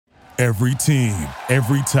Every team,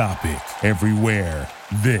 every topic, everywhere.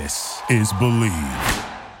 This is Believe.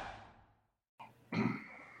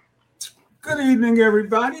 Good evening,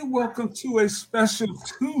 everybody. Welcome to a special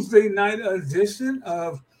Tuesday night edition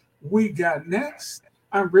of We Got Next.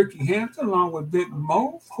 I'm Ricky Hampton, along with Big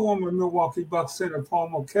Mo, former Milwaukee Bucks center Paul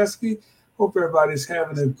Mokeski. Hope everybody's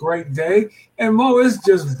having a great day. And Mo, it's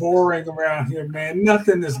just boring around here, man.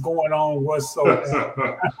 Nothing is going on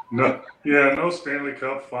whatsoever. No Stanley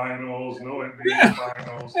Cup finals, no NBA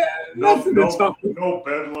finals, no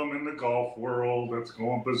bedlam in the golf world that's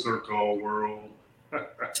going berserko world.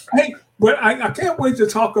 Hey, but I can't wait to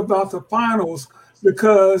talk about the finals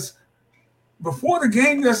because before the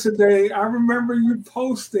game yesterday, I remember you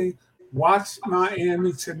posting, "Watch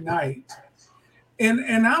Miami tonight."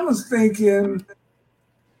 And I was thinking,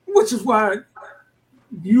 which is why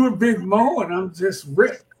you're Big Mo and I'm just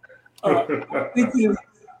Rick. Thinking,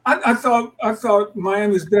 I thought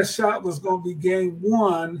Miami's best shot was going to be game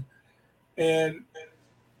one, and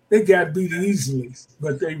they got beat easily.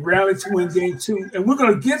 But they rallied to win game two, and we're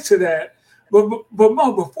going to get to that. But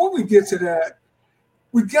Mo, before we get to that,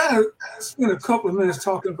 we got to spend a couple of minutes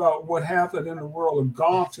talking about what happened in the world of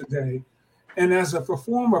golf today. And as a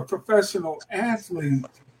former professional athlete,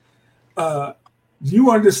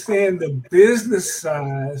 you understand the business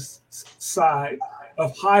side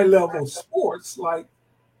of high-level sports like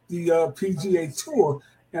the PGA Tour.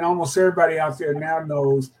 And almost everybody out there now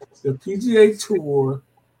knows the PGA Tour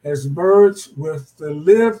has merged with the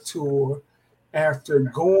LIV Tour after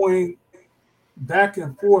going back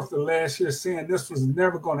and forth the last year saying this was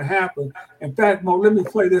never going to happen. In fact, Mo, let me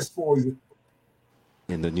play this for you.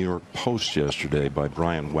 In the New York Post yesterday by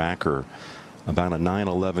Brian Wacker about a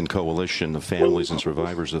 9/11 coalition of families and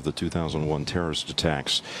survivors of the 2001 terrorist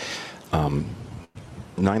attacks.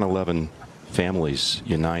 9/11 families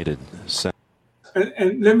united.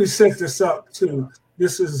 And let me set this up too.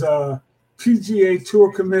 This is PGA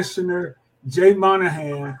Tour Commissioner Jay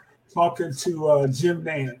Monahan talking to Jim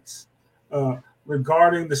Nance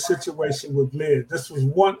regarding the situation with LIV. This was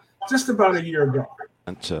just about a year ago.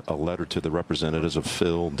 A letter to the representatives of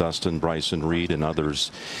Phil, Dustin, Bryson, Reed, and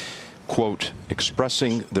others, quote,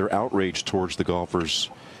 expressing their outrage towards the golfers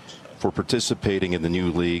for participating in the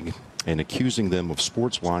new league and accusing them of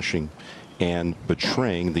sports washing and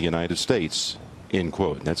betraying the United States, end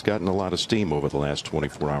quote. And that's gotten a lot of steam over the last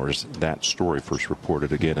 24 hours. That story first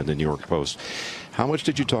reported again in the New York Post. How much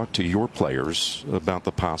did you talk to your players about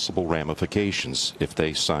the possible ramifications if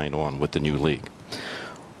they sign on with the new league?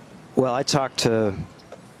 Well, I talked to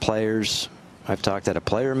players. I've talked at a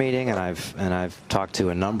player meeting, and I've talked to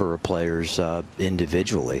a number of players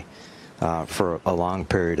individually for a long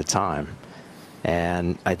period of time.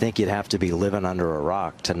 And I think you'd have to be living under a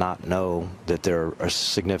rock to not know that there are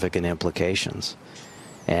significant implications.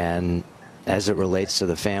 And as it relates to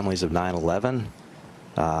the families of 9/11,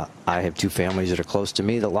 I have two families that are close to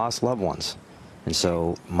me that lost loved ones. And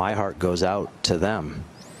so my heart goes out to them.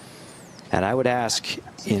 And I would ask,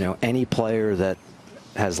 any player that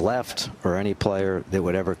has left or any player that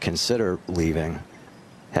would ever consider leaving,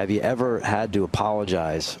 have you ever had to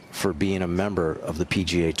apologize for being a member of the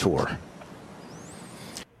PGA Tour?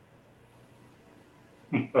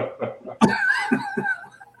 I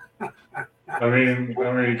mean,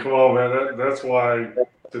 come on, man. That's why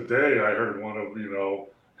today I heard one of,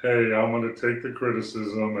 hey, I'm going to take the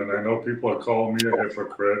criticism, and I know people are calling me a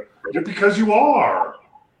hypocrite. Because you are.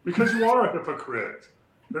 Because you are a hypocrite.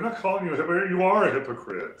 They're not calling you a hypocrite. You are a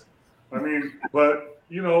hypocrite. I mean, but,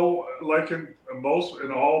 like in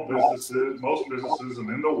all businesses, most businesses and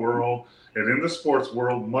in the world and in the sports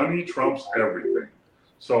world, money trumps everything.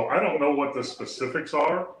 So I don't know what the specifics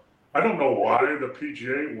are. I don't know why the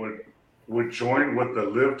PGA would join with the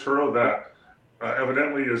LIV Tour that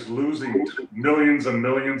evidently is losing millions and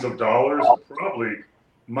millions of dollars. Probably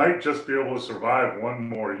might just be able to survive one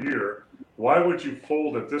more year. Why would you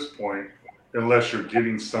fold at this point unless you're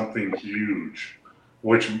getting something huge?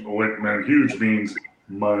 Which huge means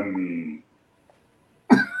money.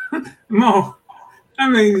 No, I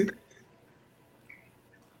mean,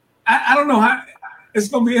 I don't know how. It's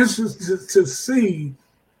going to be interesting to see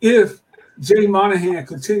if Jay Monahan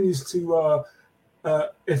continues to,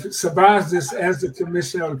 if it survives this as the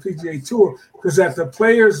commissioner of the PGA Tour, because at the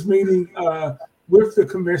players' meeting with the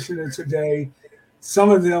commissioner today,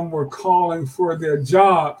 some of them were calling for their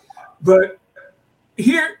job. But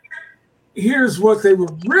here's what they were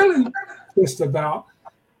really pissed about.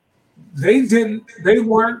 They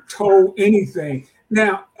weren't told anything.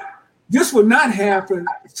 Now, this would not happen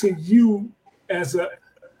to you as an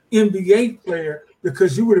NBA player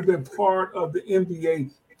because you would have been part of the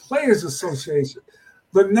NBA Players Association.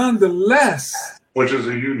 but nonetheless, which is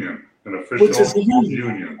a union, an official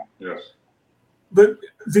union. Yes. But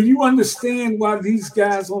do you understand why these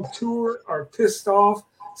guys on tour are pissed off?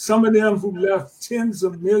 Some of them who left tens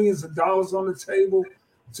of millions of dollars on the table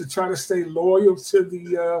to try to stay loyal to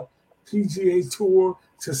the PGA Tour,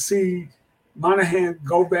 to see Monahan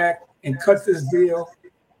go back and cut this deal.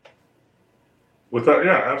 With that,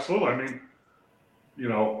 yeah, absolutely. I mean, you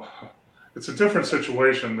know, it's a different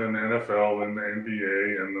situation than the NFL and the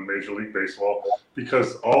NBA and the Major League Baseball,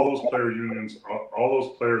 because all those player unions, all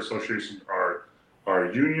those player associations are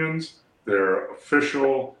unions. They're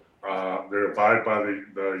official. They abide by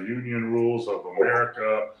the union rules of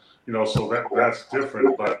America. You know, so that's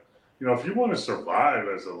different. But you know, if you want to survive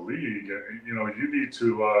as a league, you know, you need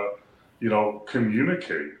to you know,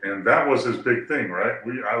 communicate, and that was his big thing, right?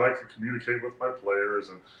 I like to communicate with my players,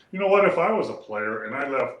 and you know what? If I was a player and I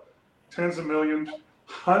left tens of millions,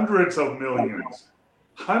 hundreds of millions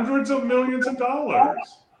of dollars,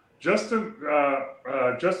 Justin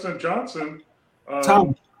Johnson.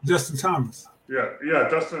 Justin Thomas. Yeah,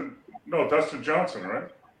 Dustin Johnson, right?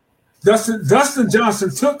 Dustin Johnson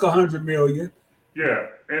took $100 million. Yeah,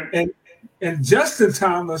 and Justin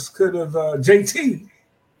Thomas could have JT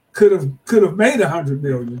could have made $100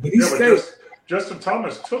 million, but he stayed. But Justin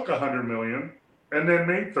Thomas took $100 million and then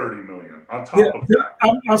made $30 million on top of that.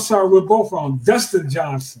 I'm sorry, we're both wrong. Dustin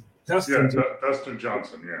Johnson. Dustin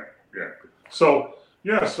Johnson. Yeah. So.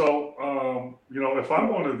 Yeah, so, you know, if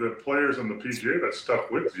I'm one of the players in the PGA that stuck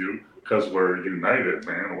with you, because we're united,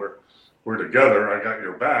 man, we're together, I got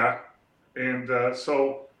your back. And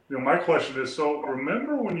so, you know, my question is, so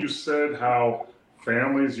remember when you said how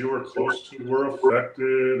families you were close to were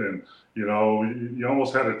affected, and, you know, you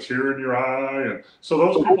almost had a tear in your eye, and so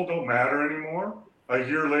those people don't matter anymore? A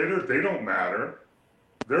year later, they don't matter.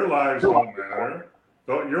 Their lives don't matter.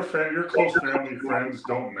 Your close family friends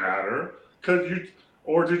don't matter.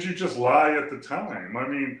 Or did you just lie at the time? I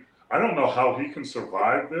mean, I don't know how he can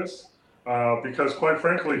survive this, because quite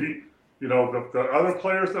frankly, you know, the other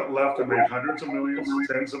players that left and made hundreds of millions,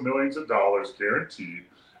 tens of millions of dollars guaranteed,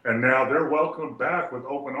 and now they're welcomed back with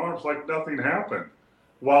open arms like nothing happened.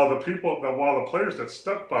 While the players that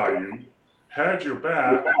stuck by you, had your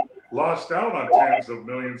back, lost out on tens of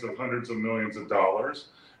millions of hundreds of millions of dollars,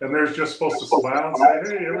 and they're just supposed to smile and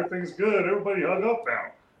say, hey, everything's good, everybody hug up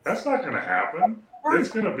now. That's not going to happen. It's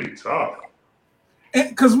going to be tough.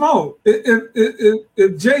 Because Mo, if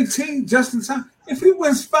JT, Justin Thomas, if he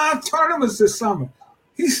wins 5 tournaments this summer,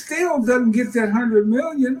 he still doesn't get that $100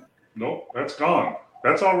 million. Nope, that's gone.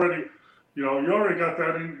 That's already, you know, you already got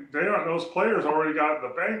that in. Those players already got in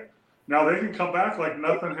the bank. Now they can come back like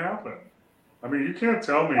nothing happened. I mean, you can't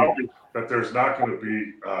tell me that there's not going to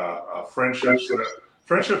be friendships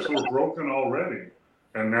were broken already,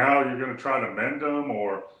 and now you're going to try to mend them,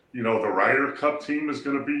 or you know, the Ryder Cup team is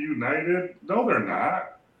going to be united. No, they're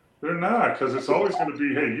not. They're not, because it's always going to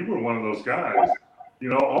be, hey, you were one of those guys. You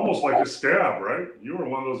know, almost like a scab, right? You were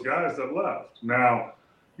one of those guys that left. Now,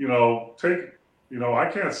 you know,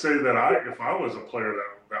 I can't say that if I was a player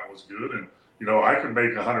that was good, and you know, I could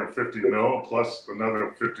make 150 mil plus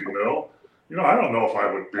another 50 mil. You know, I don't know if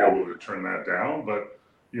I would be able to turn that down, but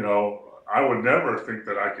you know, I would never think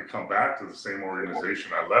that I could come back to the same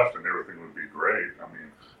organization I left and everything would be great. I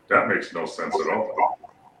mean, that makes no sense at all.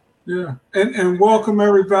 Yeah, and welcome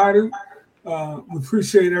everybody. We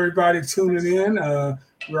appreciate everybody tuning in.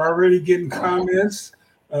 We're already getting comments.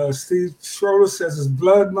 Steve Schroeder says it's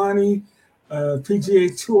blood money.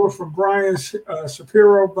 PGA Tour from Brian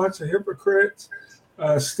Shapiro, bunch of hypocrites.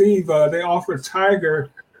 Steve, they offered Tiger,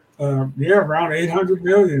 around $800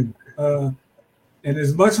 million. And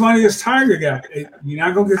as much money as Tiger got, you're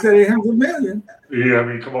not going to get that $800 million. Yeah, I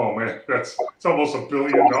mean, come on, man. It's almost $1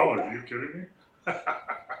 billion. Are you kidding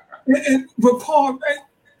me? But Paul,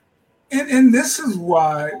 and this is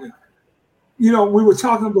why, you know, we were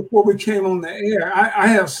talking before we came on the air. I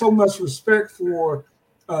have so much respect for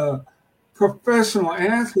professional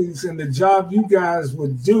athletes and the job you guys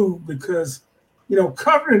would do, because, you know,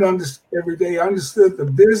 covering it every day, I understood the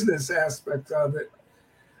business aspect of it.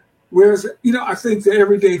 Whereas, you know, I think the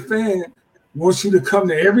everyday fan wants you to come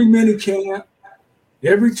to every mini camp,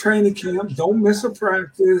 every training camp, don't miss a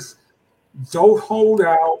practice, don't hold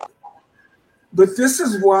out. But this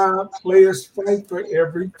is why players fight for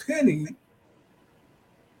every penny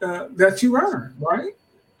that you earn, right?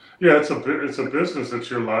 Yeah, it's a business. It's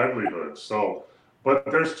your livelihood. So, but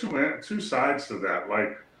there's two sides to that.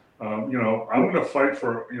 Like, you know, I'm going to fight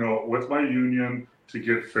for, you know, with my union to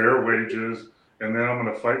get fair wages, and then I'm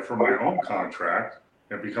going to fight for my own contract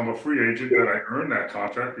and become a free agent that I earn that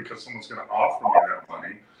contract because someone's going to offer me that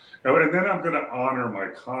money. And then I'm going to honor my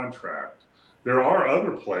contract. There are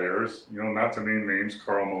other players, not to name names,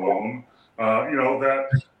 Karl Malone,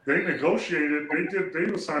 that they negotiated. They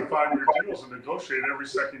would sign 5-year deals and negotiate every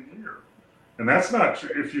second year. And that's not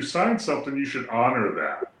true. If you sign something, you should honor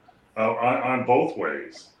that on both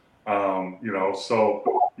ways. There's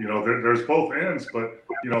both ends, but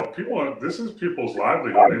this is people's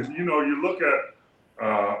livelihood. And you look at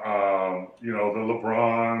the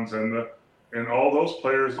LeBrons and all those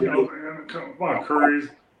players. And come on, Curry's.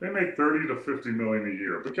 They make $30 to $50 million a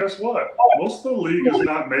year. But guess what? Most of the league is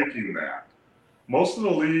not making that. Most of the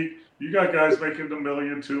league, you got guys making $1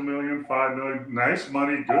 million, $2 million, $5 million. Nice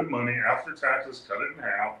money, good money. After taxes, cut it in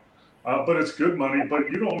half. But it's good money. But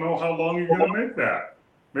you don't know how long you're going to make that.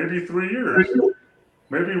 Maybe 3 years,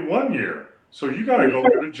 maybe 1 year. So you got to go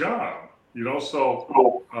get a job. You need,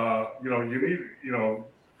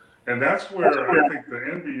 and that's where I think the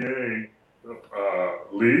NBA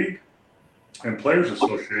league and Players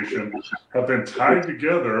Association have been tied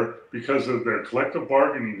together because of their collective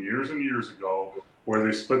bargaining years and years ago, where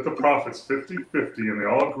they split the profits 50-50, and they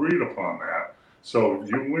all agreed upon that. So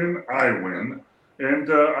you win, I win.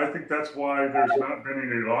 And I think that's why there's not been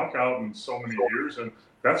any lockout in so many years. And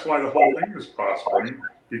that's why the whole thing is prospering,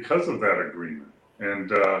 because of that agreement.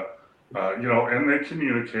 And, and they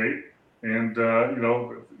communicate, and,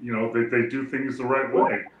 they do things the right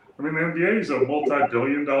way. I mean, the NBA is a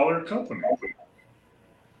multi-billion-dollar company.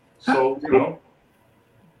 So,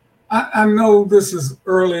 I know this is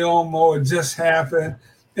early on, Mo. It just happened.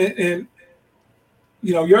 And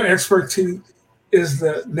your expertise is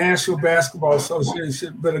the National Basketball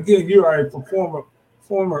Association. But again, you are a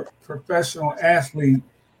former professional athlete.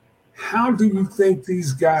 How do you think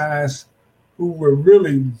these guys who were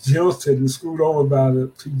really jilted and screwed over by the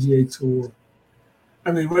PGA Tour,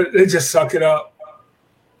 I mean, they just suck it up?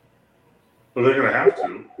 Well, they're going to have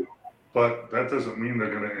to, but that doesn't mean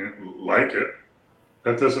they're going to like it.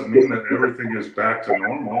 That doesn't mean that everything is back to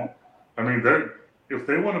normal. I mean, if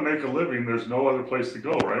they want to make a living, there's no other place to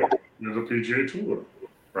go, right? There's a PGA Tour,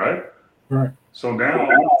 right? Right. So now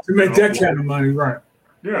to make that kind of money, right?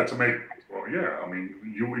 Yeah, I mean,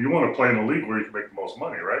 you want to play in a league where you can make the most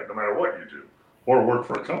money, right? No matter what you do, or work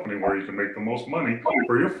for a company where you can make the most money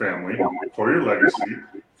for your family, for your legacy,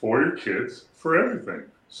 for your kids, for everything.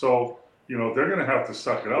 So they're going to have to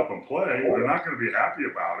suck it up and play. They're not going to be happy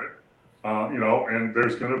about it, and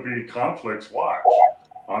there's going to be conflicts. Watch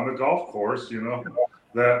on the golf course,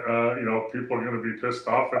 that people are going to be pissed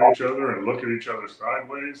off at each other and look at each other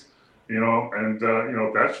sideways, and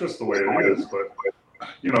that's just the way it is. But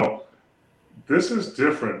this is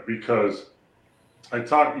different because I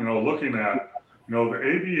talk, looking at, the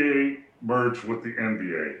ABA merged with the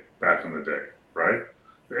NBA back in the day, right?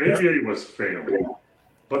 The ABA was failing,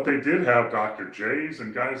 but they did have Dr. J's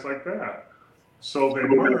and guys like that. So they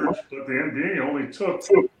merged, but the NBA only took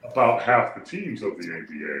about half the teams of the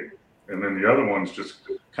ABA, and then the other ones just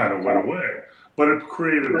kind of went away. But it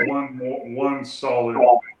created one solid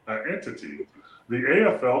entity. The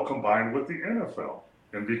AFL combined with the NFL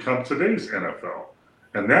and become today's NFL,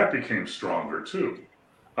 and that became stronger too.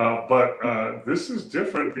 But this is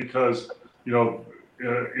different because in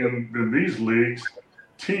these leagues,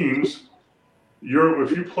 teams.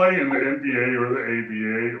 If you play in the NBA or the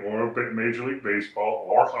ABA or Major League Baseball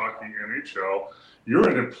or hockey, NHL, you're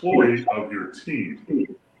an employee of your team.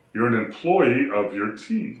 You're an employee of your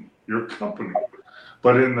team, your company.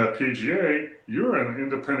 But in the PGA, you're an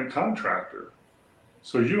independent contractor.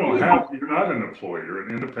 So you're not an employee, you're an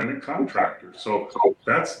independent contractor. So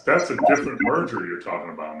that's a different merger you're talking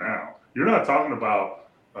about now. You're not talking about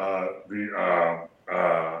the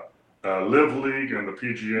Live League and the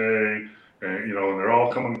PGA. And, and they're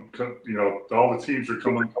all coming, all the teams are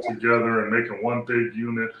coming together and making one big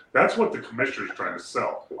unit. That's what the commissioner's trying to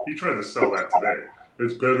sell. He's trying to sell that today.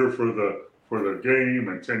 It's better for the game,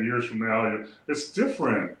 and 10 years from now, it's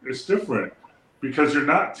different. It's different because you're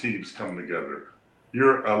not teams coming together.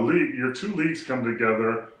 You're a league. Your two leagues come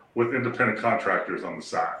together with independent contractors on the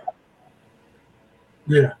side.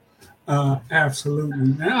 Yeah,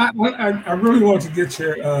 absolutely. Now, I really want to get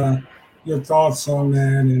your thoughts on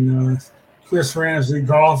that. And Chris Ramsey,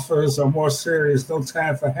 golfers are more serious. No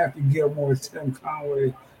time for Happy Gilmore, Tim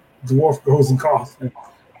Conway, dwarf goes golfing.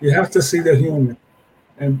 You have to see the human.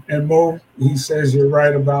 And Mo, he says you're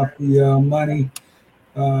right about the money.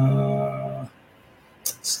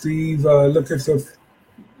 Steve, look at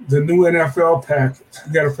the new NFL package.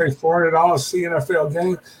 You got to pay $400 see NFL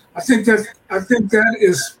game. I think that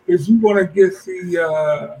is, if you want to get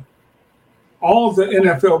all the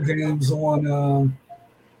NFL games on.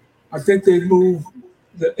 I think they move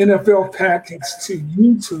the NFL package to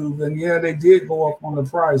YouTube, and yeah, they did go up on the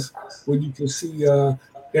price where you can see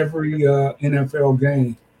every NFL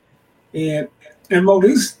game. And Mo,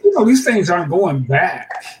 these things aren't going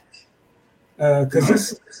back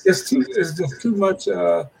because it's just too much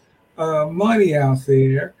money out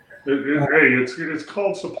there. Hey, it's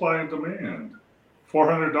called supply and demand.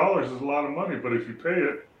 $400 is a lot of money, but if you pay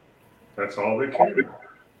it, that's all they care.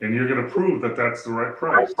 And you're going to prove that that's the right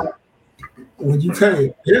price. When you pay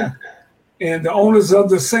it, yeah. And the owners of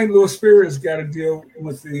the St. Louis Spirits got to deal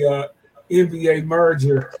with the NBA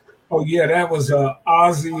merger. Oh yeah, that was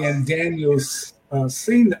Ozzie and Daniel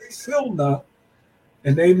Silna,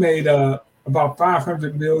 and they made about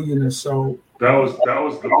 $500 million or so. That was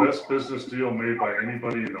the best business deal made by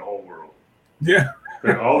anybody in the whole world. Yeah,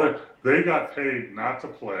 they got paid not to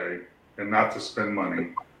play and not to spend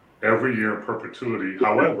money every year in perpetuity.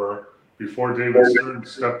 However, before David Stern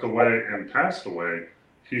stepped away and passed away,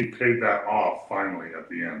 he paid that off finally at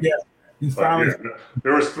the end. Yeah, he finally. Yeah,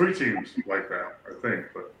 there was 3 teams like that, I think,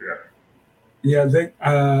 but yeah. Yeah,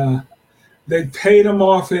 they paid him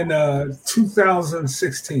off in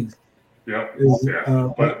 2016. Yeah, but that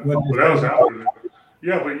was after.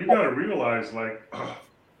 Yeah, but you got to realize, like,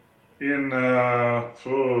 in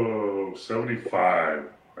 75,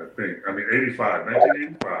 I think. I mean,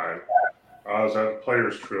 1985. I was at the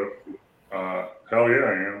Players Trip. Hell yeah,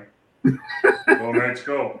 I am. Go Knights,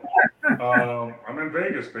 go. I'm in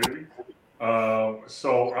Vegas, baby.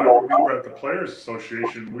 So we were at the Players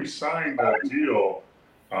Association. We signed a deal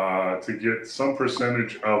to get some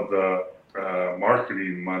percentage of the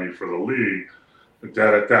marketing money for the league.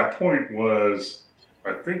 That at that point was,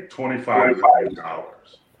 I think, $25 million.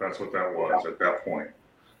 That's what that was at that point.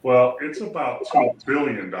 Well, it's about $2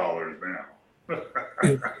 billion now.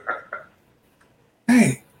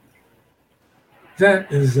 Hey,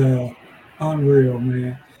 that is unreal,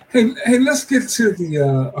 man. Hey, let's get to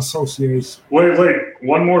the association. Wait.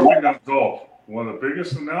 One more thing on golf. One of the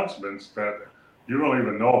biggest announcements that you don't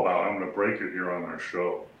even know about. I'm going to break it here on our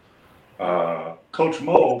show. Coach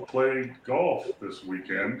Mo played golf this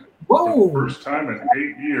weekend. Whoa! For the first time in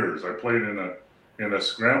 8 years. I played in a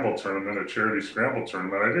scramble tournament, a charity scramble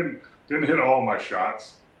tournament. I didn't hit all my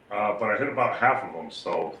shots, but I hit about half of them.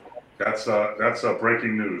 So that's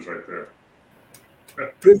breaking news right there.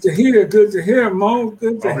 Good to hear, Mo.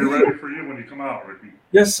 Good to hear. I'll be ready for you when you come out, Ricky.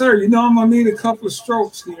 Yes, sir. You know I'm gonna need a couple of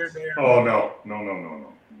strokes here and there. Oh no.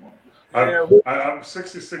 I'm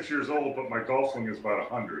 66 years old, but my golf swing is about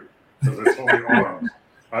 100 because it's only arms.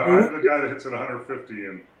 I'm the guy that hits at 150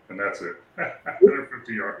 and that's it.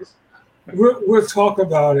 150 yards. We'll talk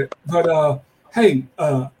about it. But hey,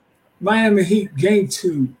 Miami Heat Game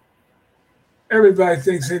 2. Everybody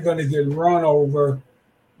thinks they're going to get run over,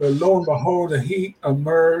 but lo and behold, the Heat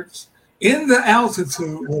emerged in the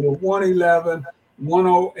altitude with a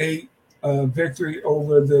 111-108 victory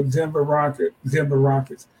over the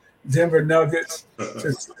Denver Nuggets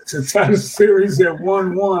to tie the series at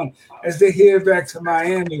 1-1 as they head back to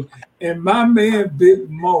Miami. And my man Big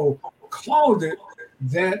Mo called it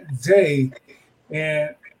that day,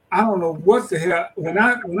 and I don't know what the hell. When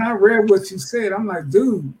I read what you said, I'm like,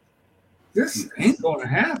 dude, this ain't gonna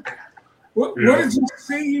happen. What did you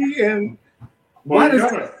see, and why did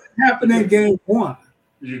it happen in Game 1?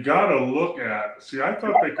 You got to look at. See, I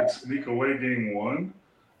thought they could sneak away Game 1,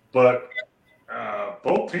 but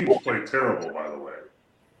both teams played terrible. By the way,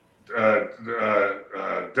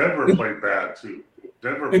 Denver played bad too.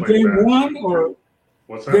 Denver played Game bad 1 too. or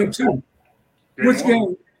what's that? Game 2? Which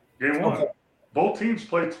game? Game 1. Okay. Both teams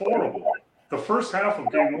played horrible. The first half of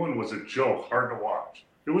Game 1 was a joke, hard to watch.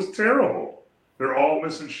 It was terrible. They're all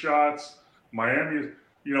missing shots. Miami,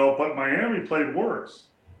 but Miami played worse.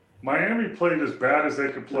 Miami played as bad as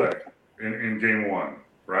they could play in Game 1,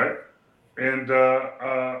 right? And,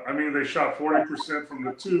 they shot 40% from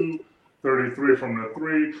the 2, 33 from the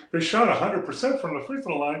 3. They shot 100% from the free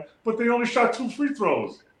throw line, but they only shot 2 free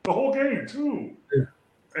throws the whole game, too. Yeah.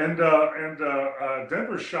 And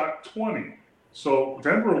Denver shot 20. So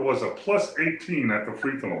Denver was a plus 18 at the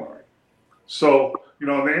free throw line. So, they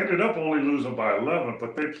ended up only losing by 11,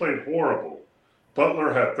 but they played horrible.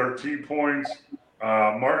 Butler had 13 points.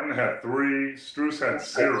 Martin had 3. Strus had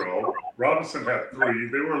 0. Robinson had 3.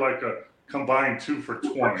 They were like a combined 2 for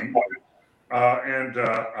 20. Bam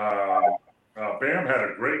had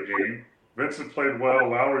a great game. Vincent played well.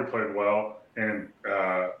 Lowry played well. And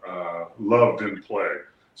Love didn't play.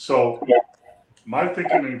 So my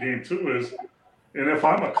thinking in Game 2 is, and if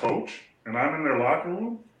I'm a coach and I'm in their locker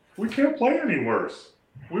room, we can't play any worse.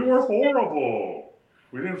 We were horrible.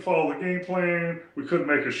 We didn't follow the game plan. We couldn't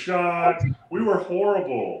make a shot. We were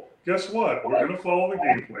horrible. guess what? We're going to follow the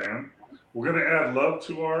game plan. We're going to add Love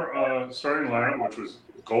to our starting lineup, which was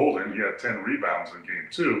golden. He had 10 rebounds in game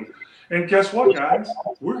 2. And guess what, guys?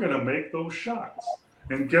 We're going to make those shots.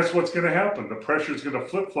 And guess what's going to happen? The pressure is going to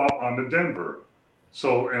flip-flop onto Denver.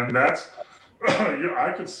 So, and that's,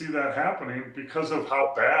 I could see that happening because of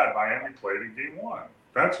how bad Miami played in game 1.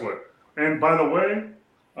 That's what, and by the way,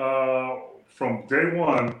 from day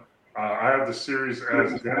 1, I have the series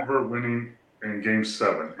as Denver winning in game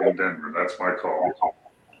 7 in Denver. That's my call.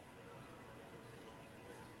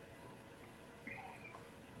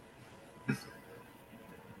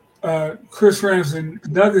 Chris Ramsey,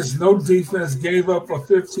 Nuggets, no defense, gave up a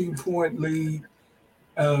 15-point lead.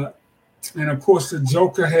 And, of course, the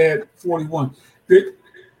Joker had 41.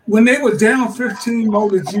 When they were down 15, Mo,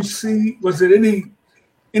 did you see, was it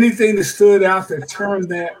anything that stood out that turned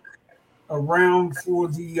that around for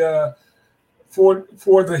the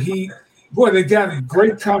Heat? Boy, they got a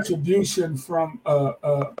great contribution from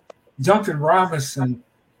Duncan Robinson.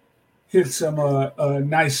 Hit some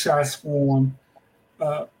nice shots for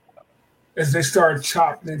them as they started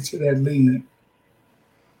chopping into that lead.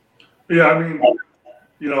 Yeah, I mean,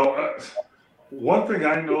 one thing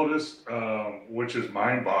I noticed, which is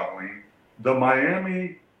mind-boggling, the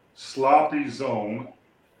Miami sloppy zone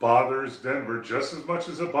bothers Denver just as much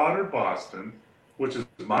as it bothered Boston, which is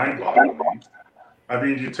mind-boggling. I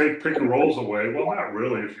mean, you take pick and rolls away. Well, not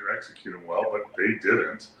really if you execute them well, but they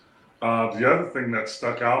didn't. The other thing that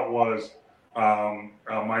stuck out was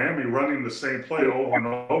Miami running the same play over and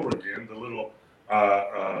over again, the little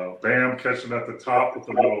Bam catching at the top with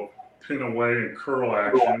the little pin away and curl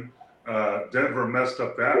action. Denver messed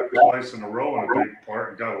up that twice in a row in a big part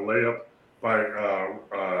and got a layup by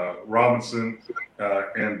Robinson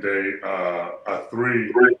and a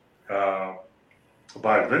 3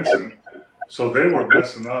 by Vincent. So they were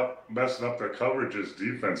messing up their coverages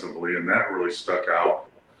defensively, and that really stuck out.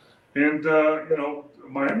 And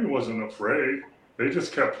Miami wasn't afraid. They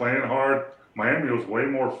just kept playing hard. Miami was way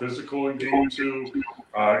more physical in game 2.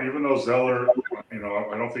 Even though Zeller,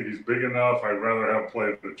 I don't think he's big enough. I'd rather have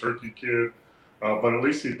played the Turkey kid. But at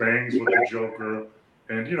least he bangs with the Joker.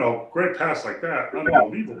 And, great pass like that,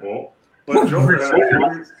 unbelievable. But Joker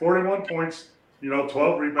had 41 points,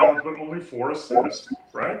 12 rebounds, but only 4 assists,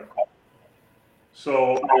 right?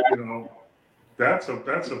 So, that's a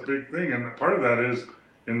big thing. And part of that is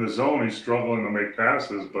in the zone, he's struggling to make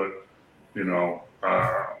passes. But,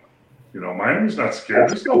 Miami's not scared.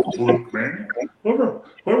 There's no fluke, man.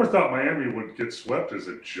 Whoever thought Miami would get swept is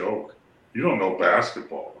a joke. You don't know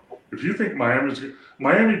basketball. If you think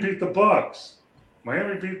Miami beat the Bucks,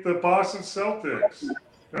 Miami beat the Boston Celtics.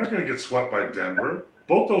 They're not going to get swept by Denver.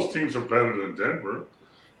 Both those teams are better than Denver.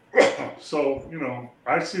 So,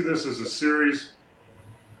 I see this as a series.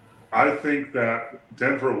 I think that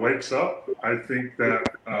Denver wakes up. I think that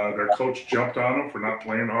their coach jumped on them for not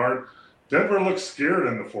playing hard. Denver looked scared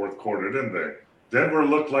in the fourth quarter, didn't they? Denver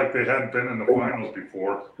looked like they hadn't been in the finals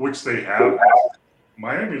before, which they have.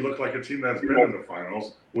 Miami looked like a team that's been in the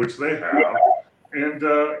finals, which they have. And,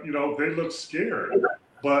 they look scared.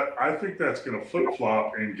 But I think that's going to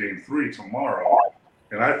flip-flop in game 3 tomorrow.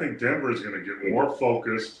 And I think Denver is going to get more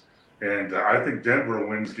focused. And I think Denver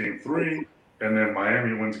wins game 3, and then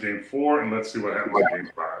Miami wins game 4, and let's see what happens in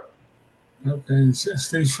game 5. Okay.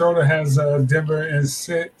 Steve Schroeder has Denver in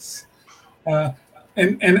 6. And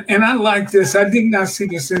I like this. I did not see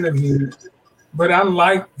this interview, but I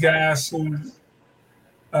like guys who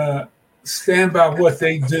stand by what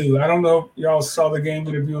they do. I don't know if y'all saw the game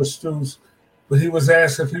interview with Struz, but he was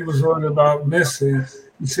asked if he was worried about missing.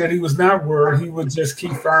 He said he was not worried. He would just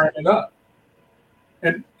keep firing it up.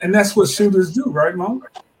 And that's what shooters do, right, Mo?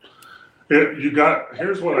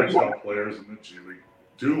 Here's what I tell players in the G League.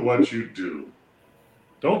 Do what you do.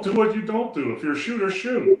 Don't do what you don't do. If you're a shooter,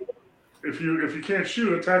 shoot. If you can't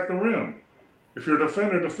shoot, attack the rim. If you're a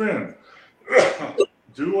defender, defend.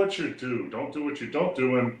 Do what you do. Don't do what you don't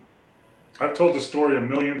do. And I've told the story a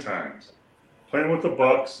million times. Playing with the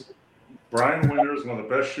Bucks, Brian Winter is one of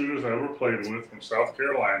the best shooters I ever played with from South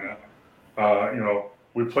Carolina.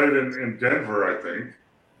 We played in Denver, I think,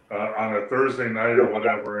 on a Thursday night or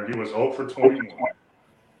whatever, and he was 0 for 21.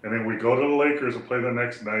 And then we go to the Lakers and play the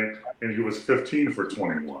next night, and he was 15 for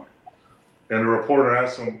 21. And the reporter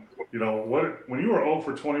asked him, when you were 0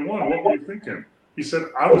 for 21, what were you thinking? He said,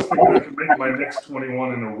 I was thinking I could make my next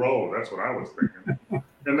 21 in a row. That's what I was thinking.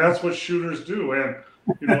 And that's what shooters do. And,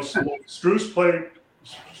 Struz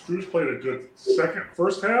played a good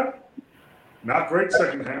first half, not great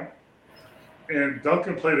second half. And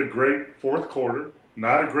Duncan played a great fourth quarter,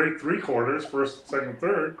 not a great 3 quarters, first, second,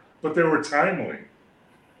 third, but they were timely.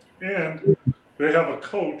 And they have a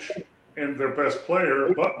coach and their best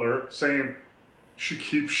player, Butler, saying, "Should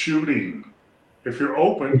keep shooting. If you're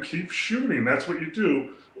open, keep shooting. That's what you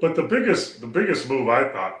do." But the biggest move I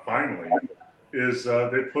thought finally is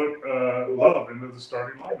they put Love into the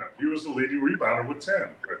starting lineup. He was the leading rebounder with 10,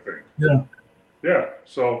 I think. Yeah. Yeah.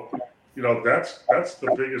 So, that's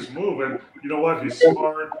the biggest move. And you know what? He's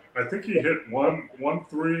smart. I think he hit one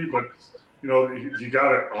three, but you got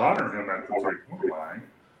to honor him at the 3-point line.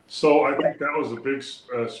 So I think that was a big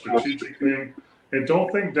strategic thing. And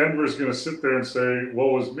don't think Denver's going to sit there and say,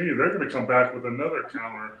 "Woe is me." They're going to come back with another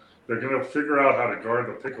counter. They're going to figure out how to guard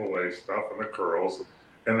the pick away stuff and the curls.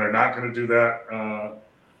 And they're not going to do that.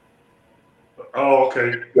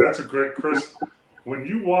 Okay. That's a great, Chris. When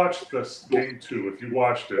you watch this game 2, if you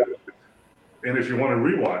watched it, and if you want to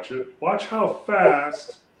rewatch it, watch how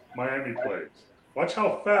fast Miami plays. Watch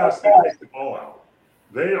how fast they take the ball out.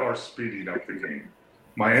 They are speeding up the game.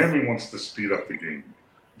 Miami wants to speed up the game.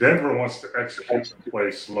 Denver wants to execute and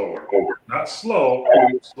play slower. Not slow,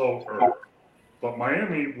 slower. But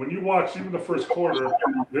Miami, when you watch even the first quarter,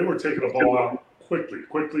 they were taking the ball out quickly.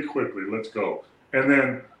 Let's go. And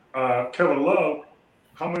then Kevin Love,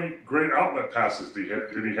 how many great outlet passes did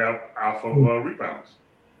he have off of rebounds?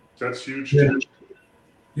 That's huge too.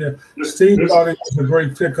 Yeah. Steve thought it was a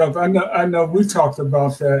great pickup. I know we talked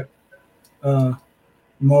about that.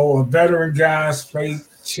 Mo, veteran guys play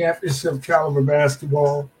championship caliber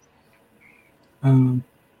basketball. And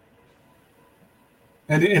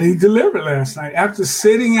he delivered last night after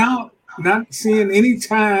sitting out, not seeing any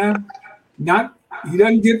time, he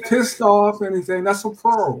doesn't get pissed off or anything. That's a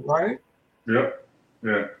pro, right? Yep.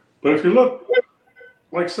 Yeah. But if you look,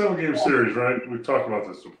 like 7-game series, right? We've talked about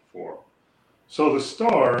this before. So the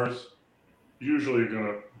stars usually are going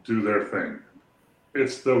to do their thing.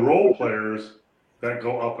 It's the role players that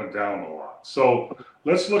go up and down a lot. So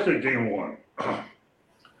let's look at game 1.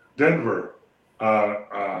 Denver.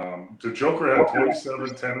 The Joker had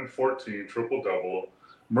 27, 10, and 14, triple-double.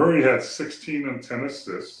 Murray had 16 and 10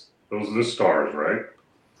 assists. Those are the stars, right?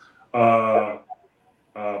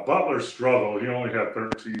 Butler struggled. He only had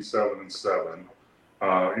 13, 7, and 7.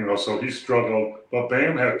 So he struggled. But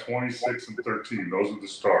Bam had 26 and 13. Those are the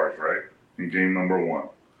stars, right? In game number 1.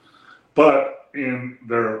 But in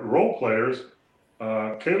their role players,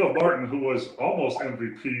 Caleb Martin, who was almost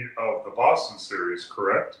MVP of the Boston series,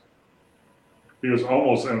 correct? He was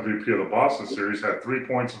almost MVP of the Boston series, had 3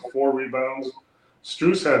 points and 4 rebounds.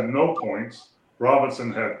 Strus had no points.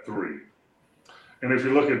 Robinson had 3. And if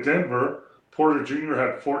you look at Denver, Porter Jr.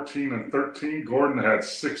 had 14 and 13. Gordon had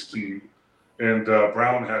 16. And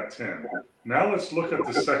Brown had 10. Now let's look at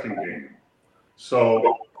the second game.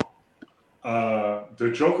 So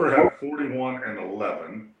the Joker had 41 and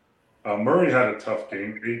 11. Murray had a tough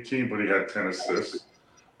game, 18, but he had 10 assists.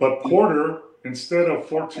 But Porter, instead of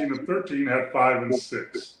 14 and 13, had 5 and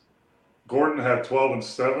 6. Gordon had 12 and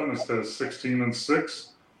 7 instead of 16 and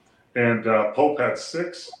 6. And Pope had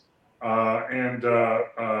 6. And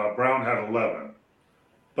Brown had 11.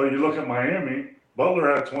 But you look at Miami,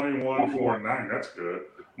 Butler had 21, 4, and 9. That's good.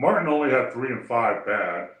 Martin only had 3 and 5,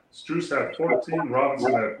 bad. Strus had 14.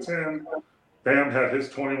 Robinson had 10. Bam had his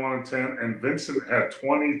 21 and 10. And Vincent had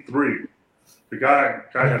 23. The guy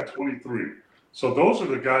had 23. So those are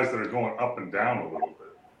the guys that are going up and down a little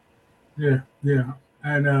bit. Yeah.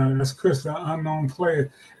 And that's Chris, the unknown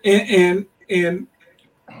player. And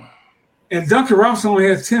Duncan Robinson only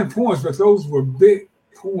had 10 points, but those were big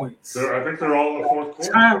points. I think they're all in the fourth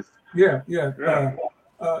quarter.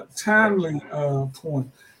 Timely point.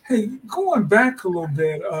 Hey, going back a little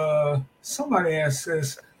bit, somebody asked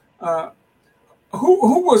this.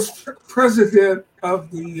 Who was president of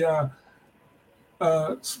the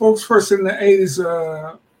spokesperson in the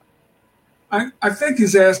 80s? I think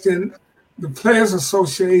he's asking the Players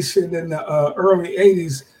Association in the early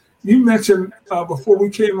 80s. You mentioned before we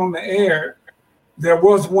came on the air, there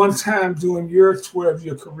was one time during your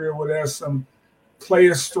 12-year career where there's some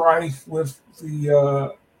player strife with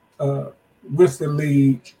the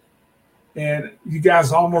league, and you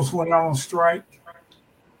guys almost went on strike.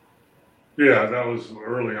 Yeah, that was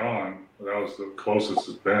early on. That was the closest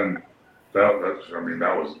it's been. That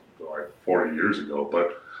was like 40 years ago.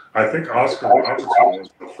 But I think Oscar Robertson was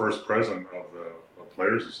the first president of the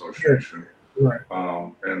Players Association. Right.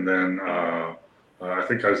 And then I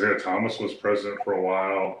think Isaiah Thomas was president for a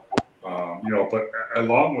while. But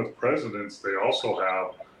along with presidents, they also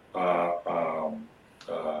have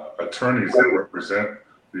attorneys that represent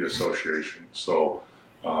the association. So,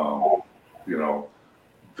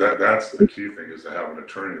 that's the key thing, is to have an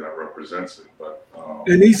attorney that represents it. But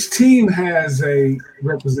and each team has a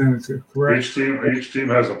representative, correct? Each team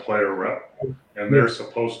has a player rep, and they're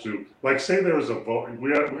supposed to, like, say there was a vote.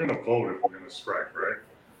 We're going to vote if we're going to strike, right?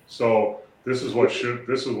 So this is what's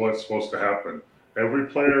supposed to happen. Every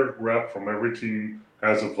player rep from every team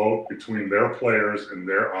has a vote between their players and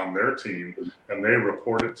on their team, and they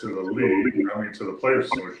report it to the league. To the Players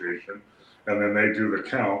Association, and then they do the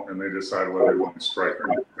count and they decide whether they want to strike or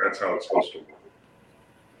not. That's how it's supposed to work.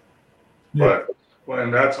 Yeah.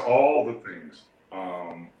 And that's all the things.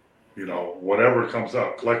 Whatever comes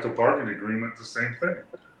up, collective bargaining agreement, the same thing.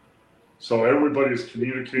 So everybody's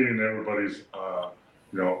communicating, everybody's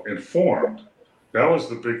informed. That was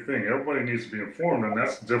the big thing. Everybody needs to be informed, and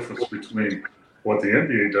that's the difference between what the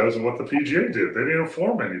NBA does and what the PGA did. They didn't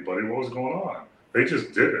inform anybody what was going on. They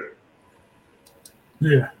just did it.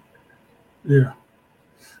 Yeah.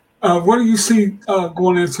 What do you see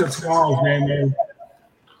going into tomorrow's game, man?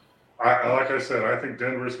 Like I said, I think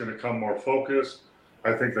Denver's going to come more focused.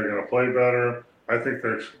 I think they're going to play better. I think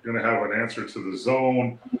they're going to have an answer to the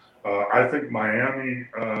zone. I think Miami,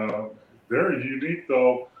 they're unique,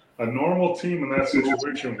 though. A normal team in that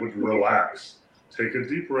situation would relax. Take a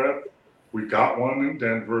deep breath. We got one in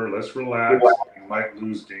Denver. Let's relax. We might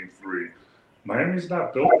lose game 3. Miami's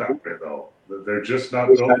not built that way, though. They're just not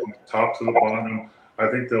built from the top to the bottom. I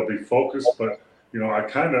think they'll be focused, but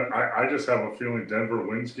I just have a feeling Denver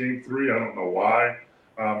wins game 3. I don't know why.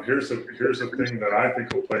 Here's a thing that I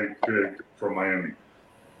think will play big for Miami.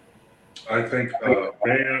 I think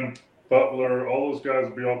Bam, Butler, all those guys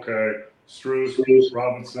will be okay. Strus,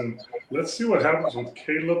 Robinson. Let's see what happens with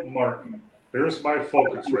Caleb Martin. There's my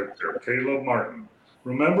focus right there. Caleb Martin.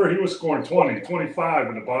 Remember, he was scoring 20, 25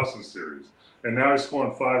 in the Boston series, and now he's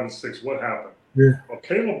scoring 5 and 6. What happened? Yeah. Well,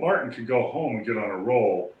 Caleb Martin can go home and get on a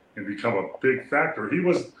roll and become a big factor. He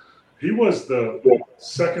was the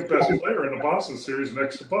second best player in the Boston series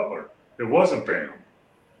next to Butler. It wasn't Bam.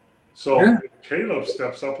 So if Caleb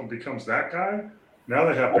steps up and becomes that guy, now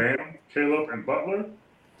they have Bam, Caleb, and Butler.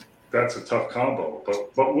 That's a tough combo,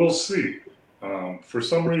 but we'll see. For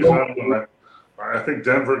some reason, I don't know. I think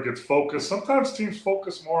Denver gets focused. Sometimes teams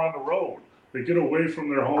focus more on the road. They get away from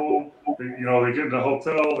their home. They get in a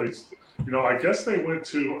hotel. I guess they went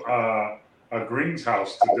to a Green's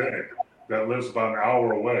house today that lives about an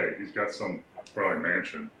hour away. He's got some probably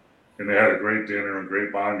mansion, and they had a great dinner and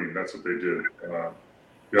great bonding. That's what they did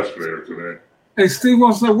yesterday or today. Hey, Steve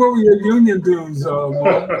wants to know, what were your union dues? I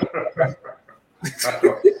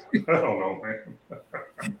don't know, man.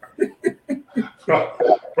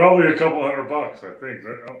 Probably a couple $100, I think.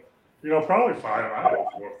 Probably 5. I don't know,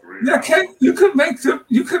 4, 3. Yeah, you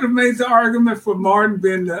could have made the argument for Martin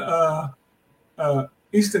being the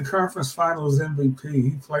Eastern Conference Finals MVP.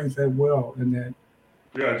 He played that well in that.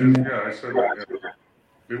 Yeah, I said that. Yeah.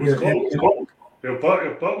 It was close. If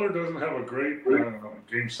Butler doesn't have a great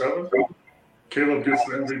Game 7, Caleb gets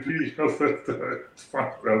the MVP of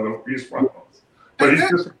the East Finals. But he's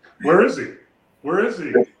just, where is he?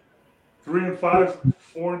 3 and 5,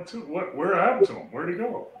 4 and 2. Where happened to him? Where'd he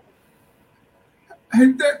go?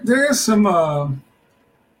 Hey, there's some other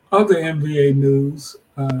NBA news,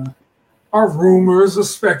 or rumors or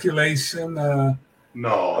speculation. No,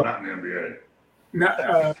 not in the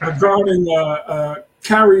NBA. Regarding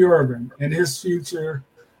Kyrie Irving and his future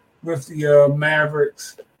with the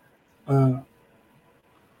Mavericks.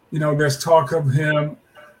 There's talk of him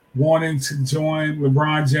wanting to join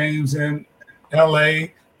LeBron James in LA.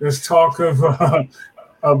 There's talk of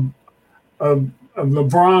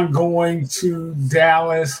LeBron going to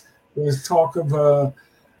Dallas. There's talk of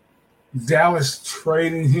Dallas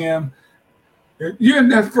trading him. You're in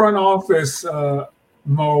that front office,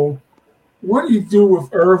 Mo. What do you do with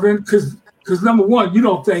Irving? Because number one, you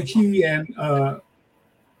don't think he and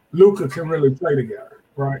Luka can really play together,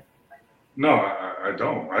 right? No, I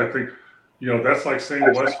don't. I think that's like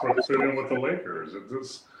saying Westbrook fit in with the Lakers.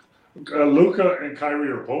 Luka and Kyrie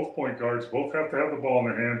are both point guards, both have to have the ball in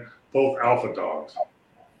their hand, both alpha dogs.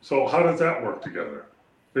 So how does that work together?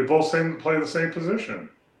 They both play the same position.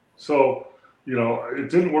 So, it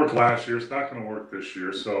didn't work last year. It's not going to work this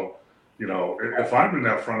year. So, if I'm in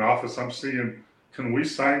that front office, I'm seeing, can we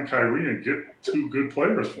sign Kyrie and get 2 good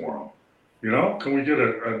players for him? Can we get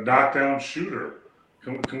a knockdown shooter?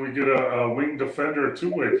 Can we get a wing defender, a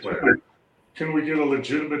 2-way player? Can we get a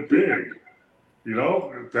legitimate big?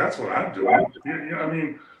 That's what I'm doing.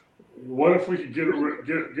 What if we could get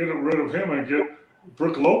rid of him and get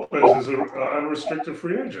Brook Lopez as an unrestricted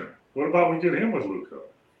free agent? What about we get him with Luka?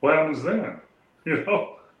 What happens then?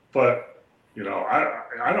 But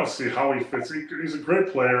I don't see how he fits. He's a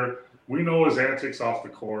great player. We know his antics off the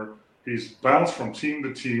court. He's bounced from team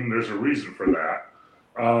to team. There's a reason for that.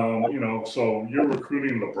 So you're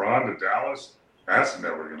recruiting LeBron to Dallas. That's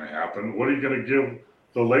never going to happen. What are you going to give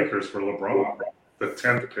the Lakers for LeBron? The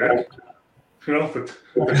 10th pick? You know, the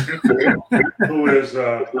 10th pick, who is,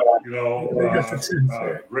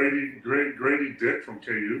 Grady Dick from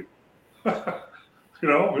KU. You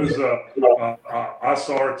know, is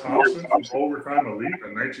Asar Thompson from Overtime Elite, a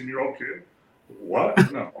 19-year-old kid. What?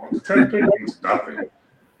 No, the 10th pick means nothing.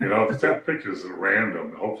 You know, the 10th pick is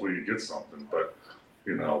random. Hopefully you get something. But,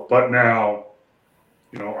 you know, now,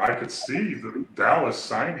 you know, I could see the Dallas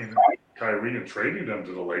signing Kyrie and trading them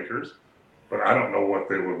to the Lakers. But I don't know what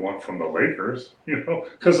they would want from the Lakers, you know,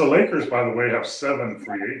 because the Lakers, by the way, have 7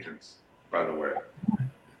 free agents, by the way.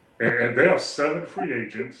 And they have 7 free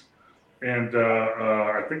agents. And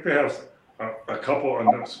I think they have a couple,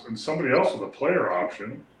 and somebody else with a player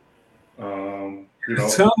option. You know,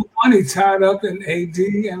 some money tied up in AD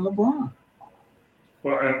and LeBron.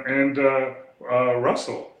 Well, and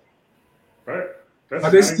Russell, right?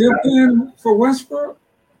 Are they still paying for Westbrook?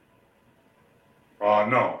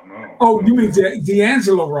 No. Oh, you mean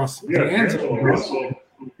D'Angelo Russell? Yeah, D'Angelo Russell.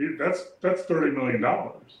 That's $30 million.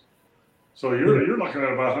 So you're looking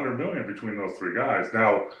at about $100 million between those 3 guys.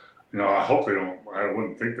 Now, you know, I hope they don't. I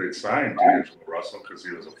wouldn't think they'd sign D'Angelo Russell because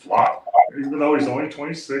he was a flop. Even though he's only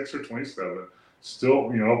 26 or 27, still,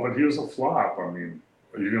 you know, but he was a flop. I mean,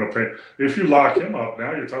 are you going to pay? If you lock him up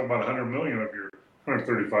now, you're talking about $100 million of your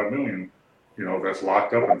 $135 million. You know, that's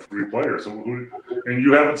locked up in 3 players. And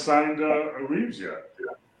you haven't signed Reeves yet.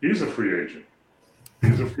 He's a free agent.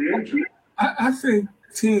 I think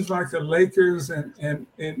teams like the Lakers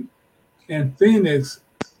and Phoenix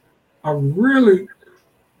are really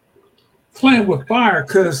playing with fire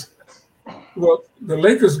because, well, the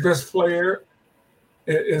Lakers' best player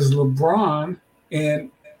is LeBron,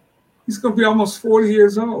 and he's going to be almost 40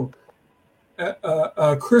 years old.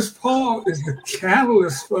 Chris Paul is the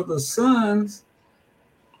catalyst for the Suns,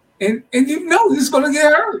 and you know he's going to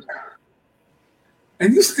get hurt.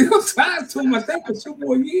 And you still tied to him, I think, for 2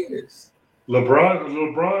 more years.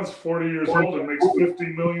 LeBron's 40 years old and makes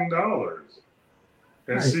 $50 million. And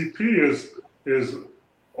right. CP is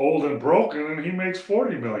old and broken, and he makes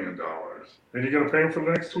 $40 million. And you're going to pay him for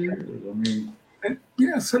the next 2 years. I mean,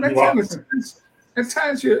 yeah. So that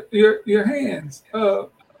ties your hands.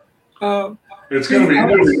 It's going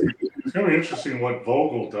to be interesting what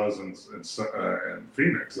Vogel does in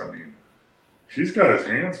Phoenix. I mean, he's got his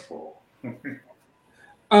hands full.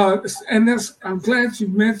 And I'm glad you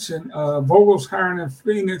mentioned Vogel's hiring in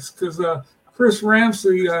Phoenix because Chris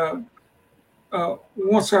Ramsey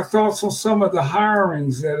wants our thoughts on some of the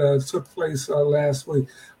hirings that took place last week.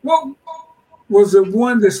 What was it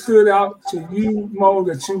one that stood out to you, Mo,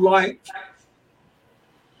 that you liked?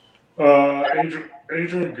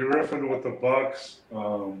 Adrian Griffin with the Bucks.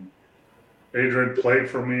 Adrian played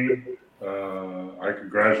for me. I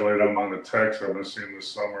congratulate him on the text. I'm going to see him this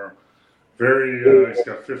summer. He's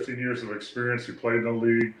got 15 years of experience. He played in the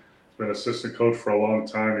league. He's been assistant coach for a long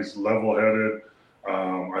time. He's level-headed.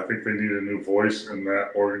 I think they need a new voice in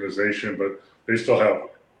that organization, but they still have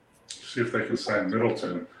see if they can sign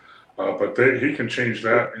Middleton. But he can change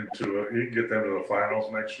that into he can get them to the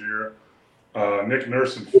finals next year. Nick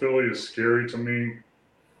Nurse in Philly is scary to me.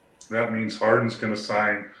 That means Harden's going to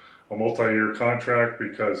sign a multi-year contract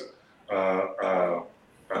because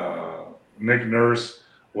Nick Nurse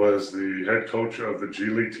was the head coach of the G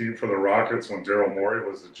League team for the Rockets when Daryl Morey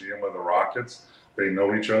was the GM of the Rockets. They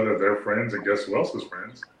know each other. They're friends. And guess who else is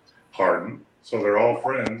friends? Harden. So they're all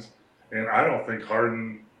friends. And I don't think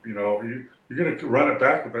Harden, you know, you're going to run it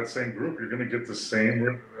back with that same group. You're going to get the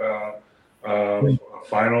same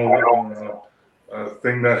final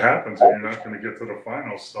thing that happens, and you're not going to get to the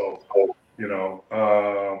finals. So, you know,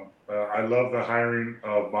 I love the hiring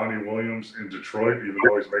of Monty Williams in Detroit, even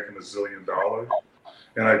though he's making $1 zillion.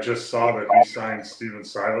 And I just saw that he signed Steven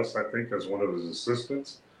Silas, I think, as one of his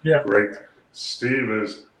assistants. Yeah. Great.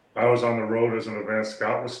 I was on the road as an advanced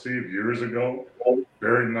scout with Steve years ago.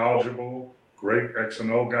 Very knowledgeable, great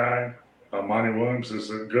X&O guy. Monty Williams is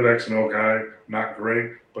a good X&O guy, not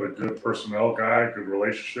great, but a good personnel guy, good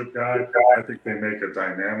relationship guy. I think they make a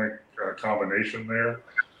dynamic combination there.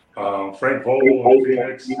 Frank Vogel in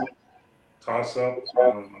Phoenix, toss-up.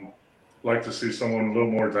 Like to see someone a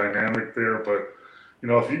little more dynamic there, but you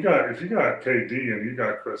know, if you got KD and you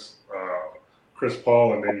got Chris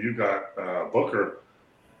Paul and then you got Booker,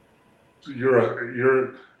 he's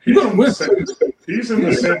in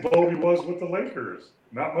the same boat he was with the Lakers.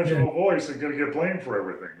 Not much of a voice and going to get blamed for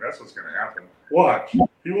everything. That's what's going to happen. Watch.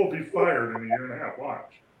 He will be fired in a year and a half.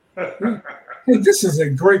 Watch. Hey, this is a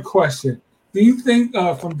great question. Do you think,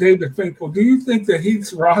 from David Finkel, do you think that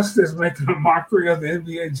Heat's roster is making a mockery of the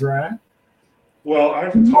NBA draft? Well,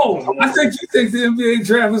 I've No, I think you think the NBA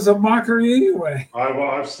draft is a mockery anyway.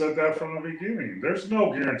 I've said that from the beginning. There's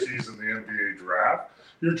no guarantees in the NBA draft.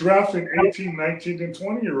 You're drafting 18, 19, and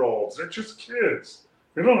 20-year-olds. They're just kids.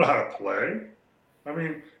 They don't know how to play. I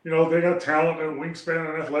mean, they got talent and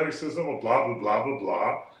wingspan and athleticism and blah, blah, blah, blah,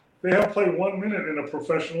 blah. They haven't played 1 minute in a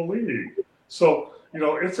professional league. So,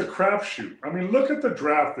 it's a crapshoot. I mean, look at the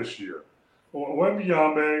draft this year.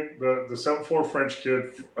 Wembanyama, the 7'4" French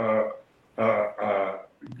kid,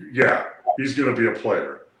 yeah, he's going to be a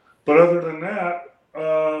player. But other than that,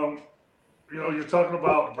 you're talking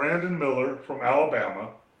about Brandon Miller from Alabama.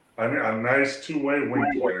 I mean, a nice two-way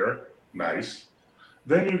wing player. Nice.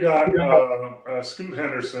 Then you got Scoot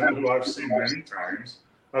Henderson, who I've seen many times,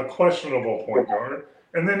 a questionable point guard.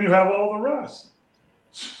 And then you have all the rest.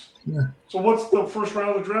 Yeah. So what's the first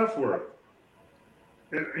round of the draft worth?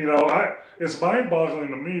 It's mind-boggling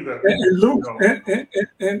to me that and Luke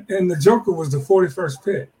and the Joker was the 41st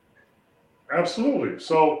pick. Absolutely.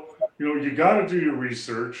 So you got to do your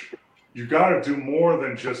research. You got to do more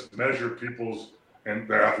than just measure people's and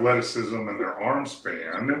their athleticism and their arm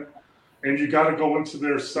span, and you got to go into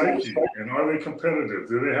their psyche. And are they competitive?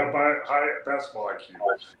 Do they have high basketball IQ?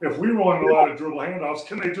 If we run a lot of dribble handoffs,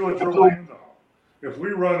 can they do a dribble handoff? If we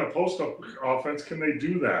run a post-up offense, can they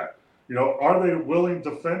do that? Are they willing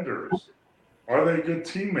defenders? Are they good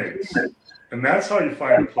teammates? And that's how you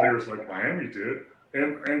find players like Miami did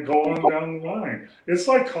and go on down the line. It's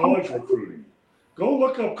like college recruiting. Go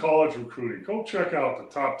look up college recruiting. Go check out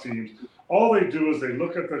the top teams. All they do is they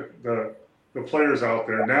look at the players out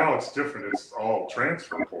there. Now it's different. It's all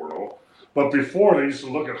transfer portal. But before, they used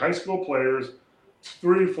to look at high school players,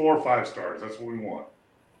 3, 4, 5 stars. That's what we want.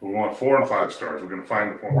 We want 4 and 5 stars. We're going to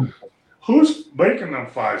find the 4. Who's making them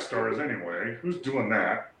 5 stars anyway? Who's doing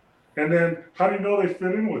that? And then how do you know they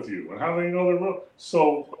fit in with you? And how do you know they're real?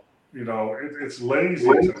 So, it's lazy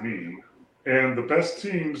to me. And the best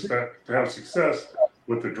teams that have success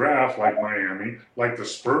with the draft, like Miami, like the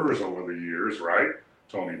Spurs over the years, right?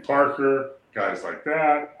 Tony Parker, guys like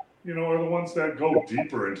that, are the ones that go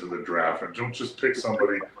deeper into the draft and don't just pick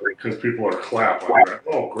somebody because people are clapping.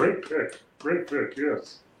 Oh, great pick,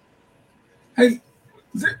 yes. Hey,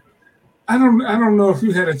 I don't know if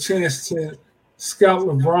you had a chance to scout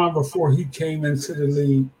LeBron before he came into the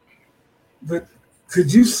league, but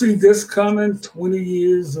could you see this coming? 20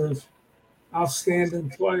 years of outstanding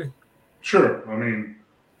play. Sure. I mean,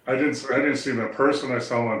 I didn't see him in person. I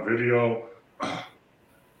saw him on video.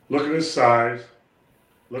 Look at his size.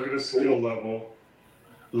 Look at his skill level.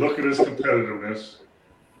 Look at his competitiveness.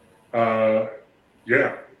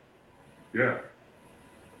 Yeah.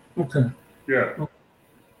 Okay. Yeah.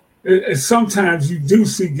 And sometimes you do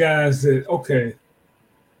see guys that, okay,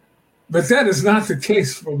 but that is not the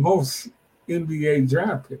case for most NBA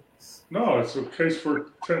draft picks. No, it's a case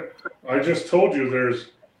for 10. I just told you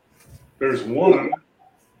there's one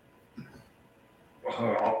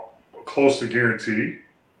close to guarantee,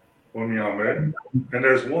 Wembanyama, and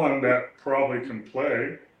there's one that probably can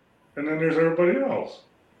play, and then there's everybody else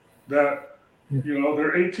that,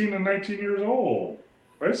 they're 18 and 19 years old.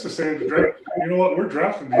 I used to say, you know what, we're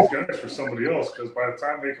drafting these guys for somebody else because by the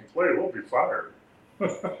time they can play, we'll be fired.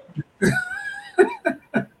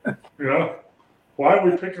 Why are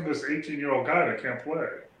we picking this 18-year-old guy that can't play?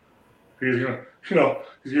 He's gonna,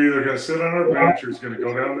 he's either gonna sit on our bench or he's gonna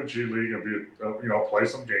go down to the G League and be, play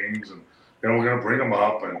some games, and then we're gonna bring him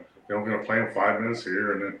up, and then we're gonna play him 5 minutes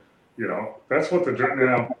here, and then, that's what the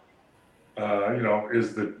now.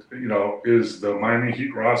 Is the Miami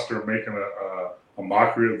Heat roster making a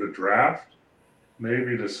mockery of the draft?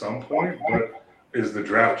 Maybe to some point, but is the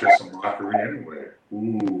draft just a mockery anyway?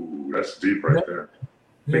 Ooh, that's deep right there.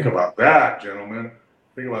 Think about that, gentlemen.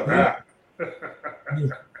 Think about that.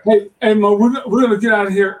 Hey, Mo, we're going to get out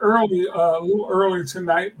of here early, a little early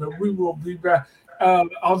tonight, but we will be back.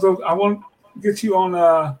 Although I want to get you on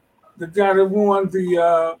the guy that won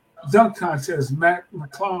the dunk contest, Matt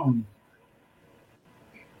McClung.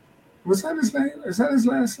 Was that his name? Is that his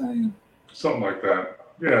last name? Something like that.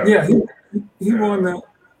 Yeah. Yeah, he won the.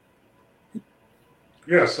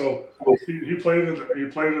 Yeah, so he played in the. He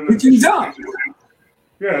can dunk.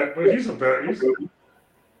 Yeah, but he's a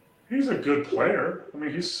good player. I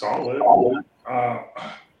mean, he's solid.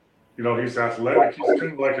 He's athletic. He's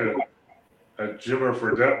kind of like a Jimmer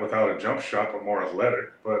Fredette without a jump shot, but more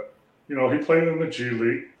athletic. But he played in the G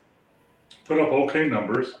League, put up okay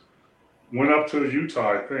numbers. Went up to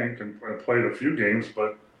Utah, I think, and played a few games.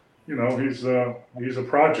 But he's a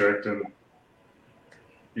project, and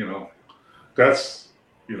that's.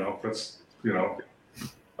 I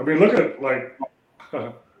mean, look at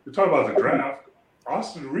you're talking about the draft.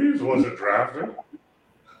 Austin Reeves wasn't drafted.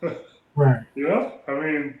 Right. You know, I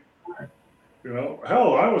mean, you know,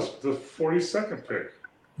 hell, I was the 42nd pick.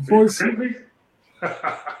 42nd.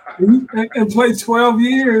 and played 12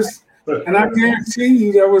 years. And I guarantee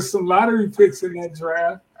you there was some lottery picks in that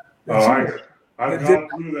draft. I've gone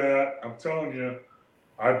through that. I'm telling you,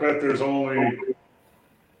 I bet there's only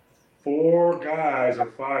 4 guys or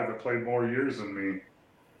 5 that played more years than me.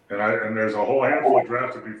 And there's a whole handful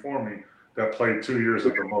drafted before me that played 2 years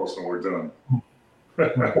at the most, and we're done.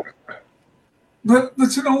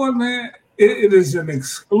 But you know what, man? It is an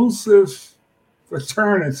exclusive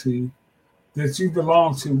fraternity that you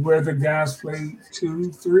belong to where the guys play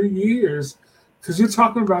 2-3 years, because you're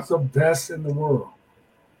talking about the best in the world.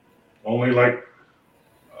 Only like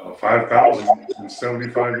 5,000 in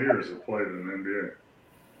 75 years have played in the NBA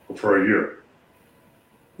for a year.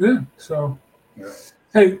 Yeah. So, yeah.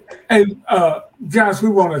 Hey, guys, we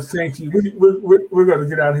want to thank you. We're going to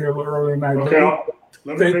get out of here a little early tonight. Okay,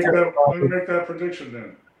 let me make that prediction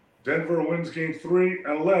then. Denver wins Game 3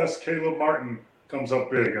 unless Caleb Martin comes up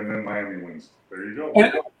big, and then Miami wins. There you go.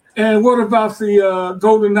 And what about the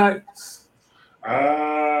Golden Knights?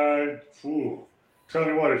 Tell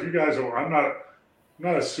you what, if you guys are, I'm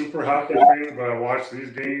not a super hockey fan, but I watch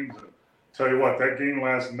these games. Tell you what, that game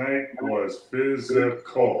last night was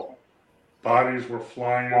physical. Bodies were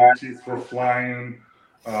flying, teeth were flying.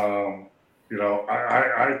 You know,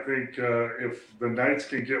 I think if the Knights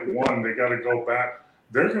can get one, they got to go back.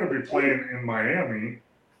 They're going to be playing in Miami.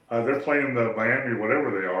 They're playing the Miami,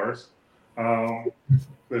 whatever they are,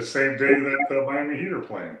 the same day that the Miami Heat are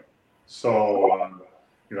playing. So,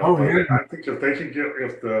 you know, I think if they can get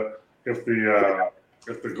if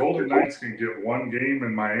the Golden Knights can get one game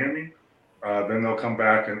in Miami, then they'll come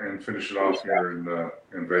back and finish it off here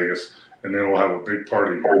in Vegas, and then we'll have a big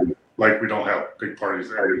party here. Like we don't have big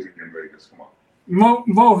parties everything in Vegas. Come on.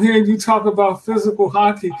 Mo, hearing you talk about physical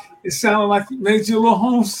hockey, it sounded like it made you a little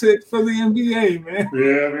homesick for the NBA, man.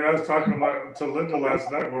 Yeah, I mean, I was talking to Linda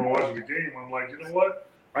last night when we were watching the game. I'm like, you know what?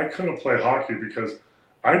 I couldn't play hockey because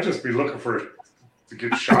I'd just be looking to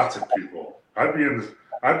get shots at people. I'd be in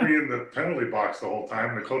the penalty box the whole time,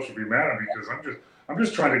 and the coach would be mad at me because I'm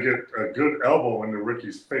just trying to get a good elbow into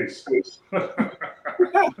Ricky's face. I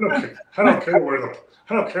don't care where the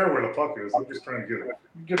puck is. I'm just trying to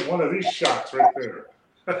get one of these shots right there.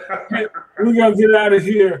 We're gonna get out of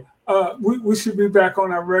here. We should be back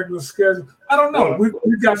on our regular schedule. I don't know. We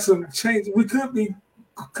got some change. We could be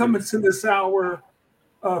coming to this hour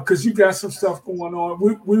because you got some stuff going on.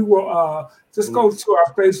 We will just go to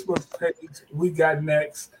our Facebook page. We got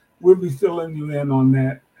next. We'll be filling you in on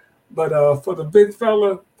that. But for the big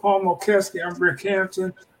fella, Paul Mokeski, I'm Rick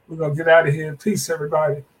Hampton. We're going to get out of here. Peace,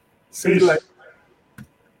 everybody. See you later.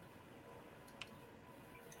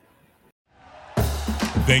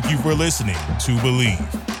 Thank you for listening to Believe.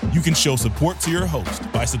 You can show support to your host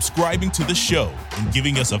by subscribing to the show and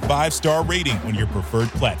giving us a 5-star rating on your preferred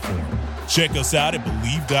platform. Check us out at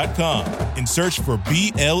Believe.com and search for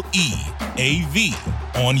BLEAV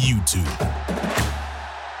on YouTube.